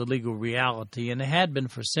century was a legal reality, and it had been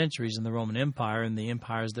for centuries in the Roman Empire and the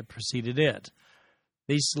empires that preceded it.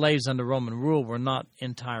 These slaves under Roman rule were not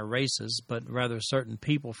entire races, but rather certain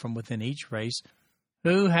people from within each race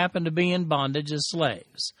who happened to be in bondage as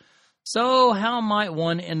slaves. So how might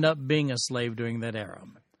one end up being a slave during that era?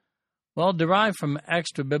 Well, derived from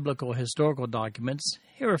extra-biblical historical documents,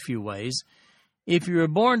 here are a few ways. If you were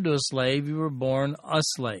born to a slave, you were born a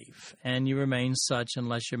slave, and you remain such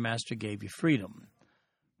unless your master gave you freedom.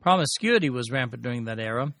 Promiscuity was rampant during that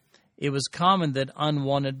era. It was common that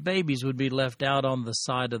unwanted babies would be left out on the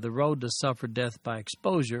side of the road to suffer death by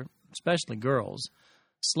exposure, especially girls.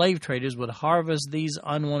 Slave traders would harvest these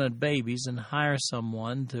unwanted babies and hire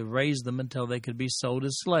someone to raise them until they could be sold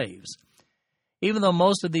as slaves. Even though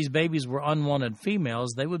most of these babies were unwanted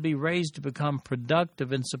females, they would be raised to become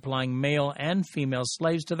productive in supplying male and female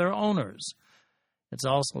slaves to their owners. It's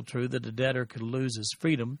also true that a debtor could lose his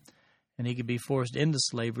freedom, and he could be forced into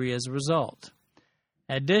slavery as a result.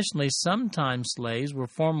 Additionally, sometimes slaves were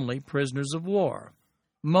formerly prisoners of war.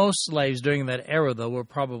 Most slaves during that era, though, were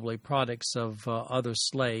probably products of other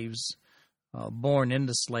slaves born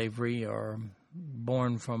into slavery or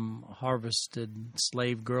born from harvested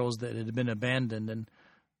slave girls that had been abandoned and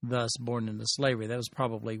thus born into slavery. That was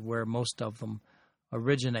probably where most of them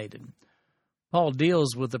originated. Paul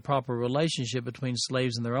deals with the proper relationship between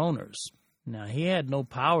slaves and their owners. Now, he had no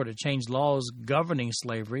power to change laws governing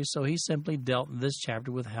slavery, so he simply dealt in this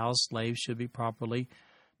chapter with how slaves should be properly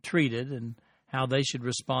treated and how they should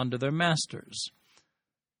respond to their masters.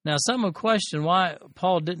 Now, some have questioned why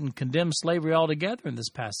Paul didn't condemn slavery altogether in this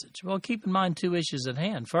passage. Well, keep in mind two issues at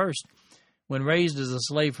hand. First, when raised as a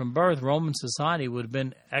slave from birth, Roman society would have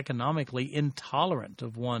been economically intolerant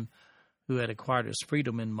of one who had acquired his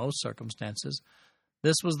freedom in most circumstances.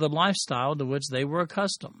 This was the lifestyle to which they were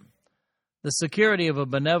accustomed. The security of a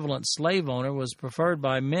benevolent slave owner was preferred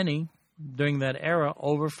by many during that era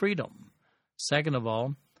over freedom. Second of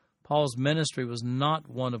all, Paul's ministry was not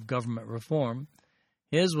one of government reform.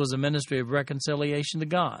 His was a ministry of reconciliation to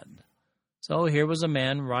God. So here was a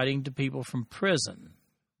man writing to people from prison.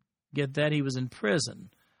 Get that? He was in prison.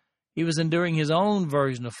 He was enduring his own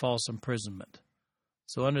version of false imprisonment.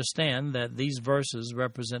 So understand that these verses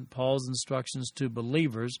represent Paul's instructions to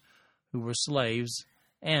believers who were slaves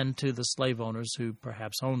and to the slave owners who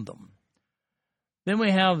perhaps owned them. Then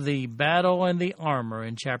we have the battle and the armor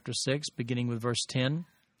in chapter 6, beginning with verse 10.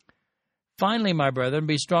 Finally, my brethren,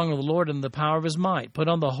 be strong in the Lord and in the power of his might. Put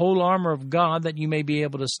on the whole armor of God, that you may be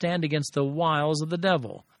able to stand against the wiles of the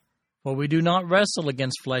devil. For we do not wrestle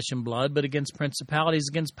against flesh and blood, but against principalities,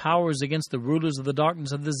 against powers, against the rulers of the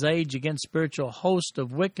darkness of this age, against spiritual hosts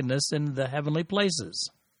of wickedness in the heavenly places.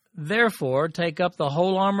 Therefore, take up the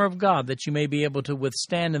whole armor of God, that you may be able to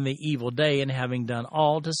withstand in the evil day, and having done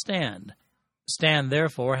all, to stand. Stand,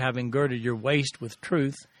 therefore, having girded your waist with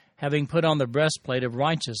truth, having put on the breastplate of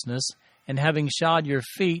righteousness, and having shod your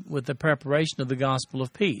feet with the preparation of the gospel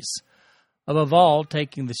of peace. Above all,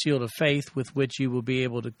 taking the shield of faith, with which you will be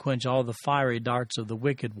able to quench all the fiery darts of the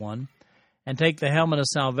wicked one, and take the helmet of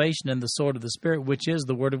salvation and the sword of the Spirit, which is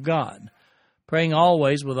the word of God, praying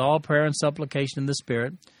always with all prayer and supplication in the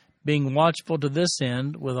Spirit, being watchful to this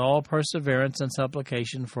end with all perseverance and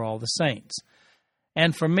supplication for all the saints.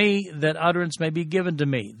 And for me, that utterance may be given to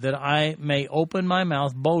me, that I may open my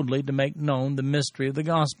mouth boldly to make known the mystery of the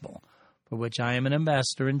gospel, for which I am an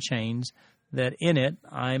ambassador in chains, that in it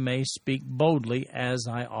I may speak boldly as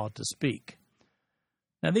I ought to speak.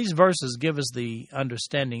 Now, these verses give us the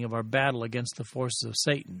understanding of our battle against the forces of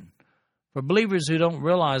Satan. For believers who don't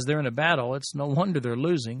realize they're in a battle, it's no wonder they're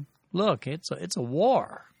losing. Look, it's a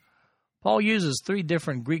war. Paul uses three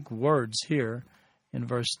different Greek words here in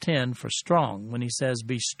verse 10 for strong, when he says,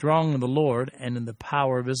 be strong in the Lord and in the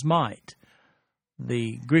power of his might.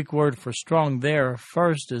 The Greek word for strong there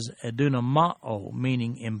first is edunamao,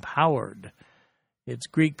 meaning empowered. Its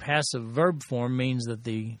Greek passive verb form means that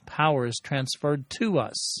the power is transferred to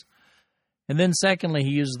us. And then secondly,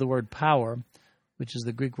 he uses the word power, which is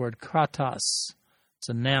the Greek word kratos. It's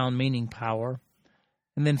a noun meaning power.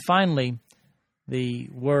 And then finally, the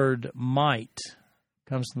word might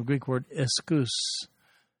comes from the Greek word ischus.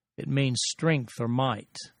 It means strength or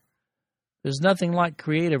might. There's nothing like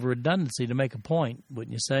creative redundancy to make a point,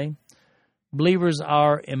 wouldn't you say? Believers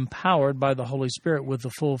are empowered by the Holy Spirit with the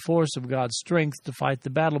full force of God's strength to fight the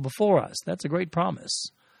battle before us. That's a great promise.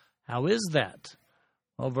 How is that?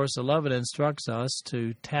 Well, verse 11 instructs us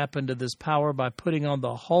to tap into this power by putting on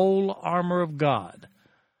the whole armor of God.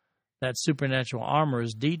 That supernatural armor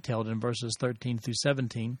is detailed in verses 13 through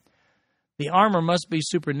 17. The armor must be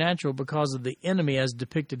supernatural because of the enemy as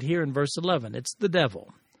depicted here in verse 11. It's the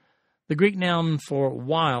devil. The Greek noun for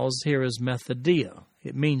wiles here is methodia.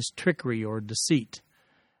 It means trickery or deceit.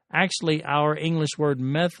 Actually, our English word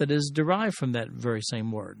method is derived from that very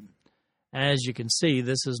same word. As you can see,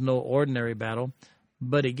 this is no ordinary battle,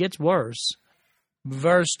 but it gets worse.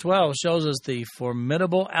 Verse 12 shows us the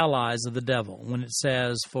formidable allies of the devil when it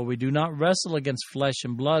says, "For we do not wrestle against flesh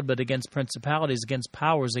and blood, but against principalities, against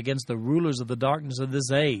powers, against the rulers of the darkness of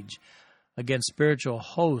this age, against spiritual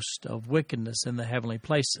hosts of wickedness in the heavenly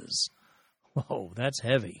places." Whoa, that's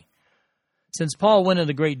heavy. Since Paul went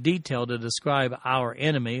into great detail to describe our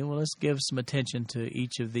enemy, well, let's give some attention to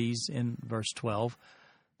each of these in verse 12.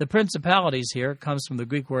 The principalities here comes from the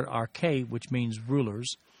Greek word arche, which means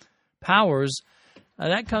rulers. Powers,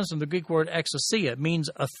 that comes from the Greek word exousia. It means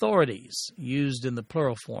authorities, used in the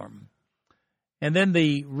plural form. And then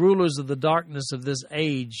the rulers of the darkness of this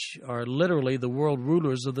age are literally the world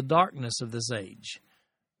rulers of the darkness of this age.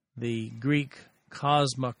 The Greek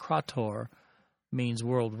kosmokrator means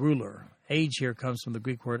world ruler. Age here comes from the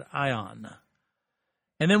Greek word aion.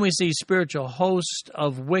 And then we see spiritual host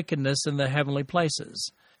of wickedness in the heavenly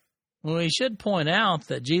places. Well, we should point out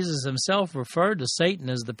that Jesus himself referred to Satan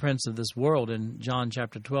as the prince of this world in John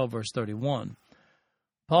chapter 12, verse 31.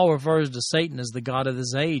 Paul refers to Satan as the god of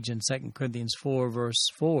this age in 2 Corinthians 4, verse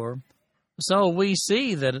 4. So we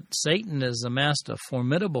see that Satan has amassed a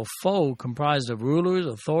formidable foe comprised of rulers,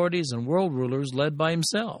 authorities, and world rulers led by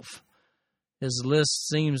himself. His list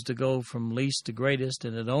seems to go from least to greatest,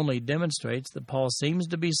 and it only demonstrates that Paul seems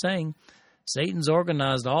to be saying Satan's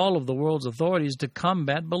organized all of the world's authorities to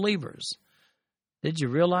combat believers. Did you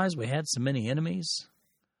realize we had so many enemies?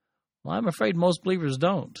 Well, I'm afraid most believers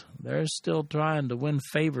don't. They're still trying to win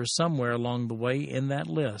favor somewhere along the way in that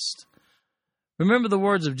list. Remember the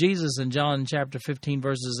words of Jesus in John chapter 15,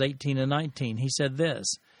 verses 18 and 19. He said this,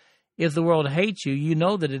 "If the world hates you, you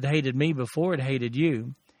know that it hated me before it hated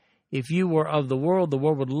you. If you were of the world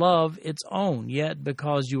would love its own. Yet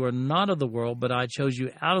because you are not of the world, but I chose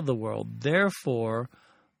you out of the world, therefore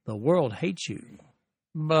the world hates you."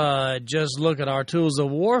 But just look at our tools of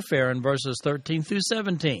warfare in verses 13 through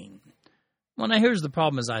 17. Well, now here's the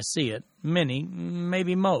problem as I see it. Many,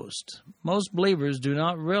 maybe most believers do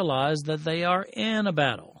not realize that they are in a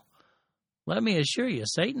battle. Let me assure you,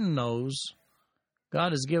 Satan knows.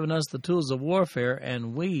 God has given us the tools of warfare,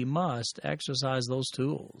 and we must exercise those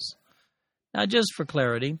tools. Now, just for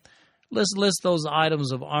clarity, let's list those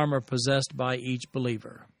items of armor possessed by each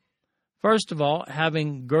believer. First of all,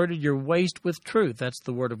 having girded your waist with truth. That's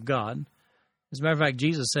the Word of God. As a matter of fact,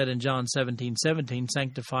 Jesus said in John 17:17,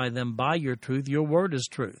 "Sanctify them by your truth. Your word is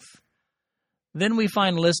truth." Then we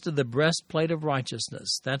find listed the breastplate of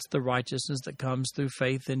righteousness. That's the righteousness that comes through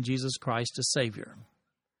faith in Jesus Christ as Savior.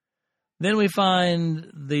 Then we find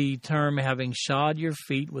the term having shod your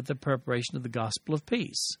feet with the preparation of the gospel of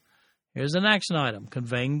peace. Here's an action item,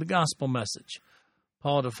 conveying the gospel message.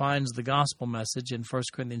 Paul defines the gospel message in 1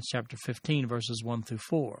 Corinthians chapter 15, verses 1 through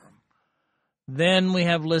 4. Then we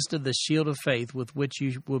have listed the shield of faith with which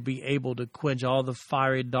you will be able to quench all the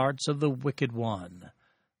fiery darts of the wicked one.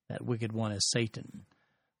 That wicked one is Satan.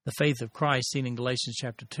 The faith of Christ, seen in Galatians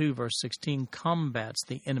chapter 2, verse 16, combats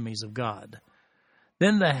the enemies of God.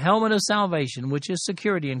 Then the helmet of salvation, which is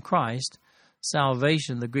security in Christ.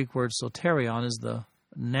 Salvation, the Greek word soterion, is the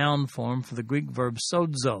noun form for the Greek verb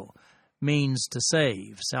sozo, means to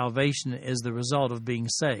save. Salvation is the result of being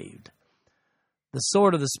saved. The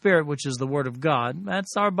sword of the Spirit, which is the Word of God,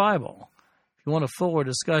 that's our Bible. If you want a fuller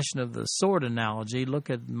discussion of the sword analogy, look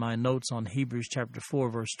at my notes on Hebrews chapter 4,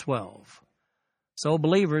 verse 12. So,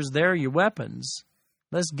 believers, there are your weapons.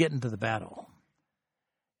 Let's get into the battle.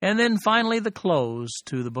 And then finally, the close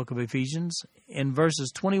to the book of Ephesians in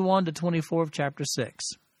verses 21 to 24 of chapter 6.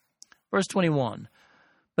 Verse 21,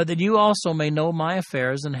 "But that you also may know my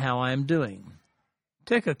affairs and how I am doing.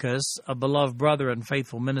 Tychicus, a beloved brother and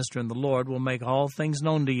faithful minister in the Lord, will make all things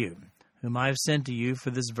known to you, whom I have sent to you for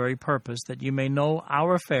this very purpose, that you may know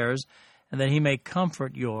our affairs, and that he may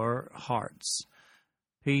comfort your hearts.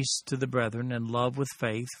 Peace to the brethren, and love with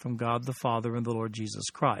faith from God the Father and the Lord Jesus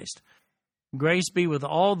Christ. Grace be with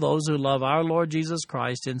all those who love our Lord Jesus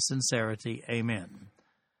Christ in sincerity. Amen."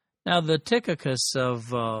 Now, the Tychicus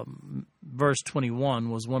of verse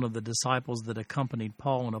 21 was one of the disciples that accompanied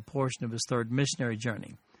Paul on a portion of his third missionary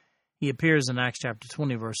journey. He appears in Acts chapter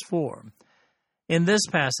 20, verse 4. In this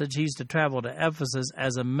passage, he's to travel to Ephesus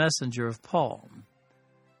as a messenger of Paul.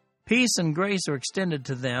 Peace and grace are extended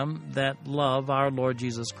to them that love our Lord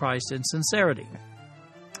Jesus Christ in sincerity.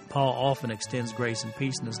 Paul often extends grace and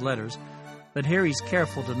peace in his letters, but here he's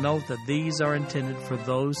careful to note that these are intended for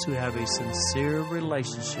those who have a sincere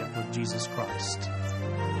relationship with Jesus Christ.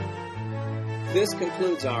 This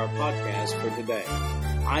concludes our podcast for today.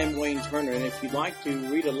 I'm Wayne Turner, and if you'd like to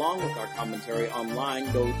read along with our commentary online,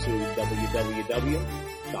 go to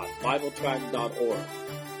www.bibletrack.org.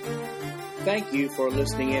 Thank you for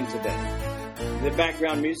listening in today. The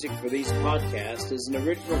background music for these podcasts is an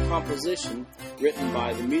original composition written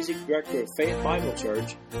by the music director of Faith Bible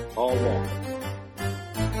Church, Paul Walker.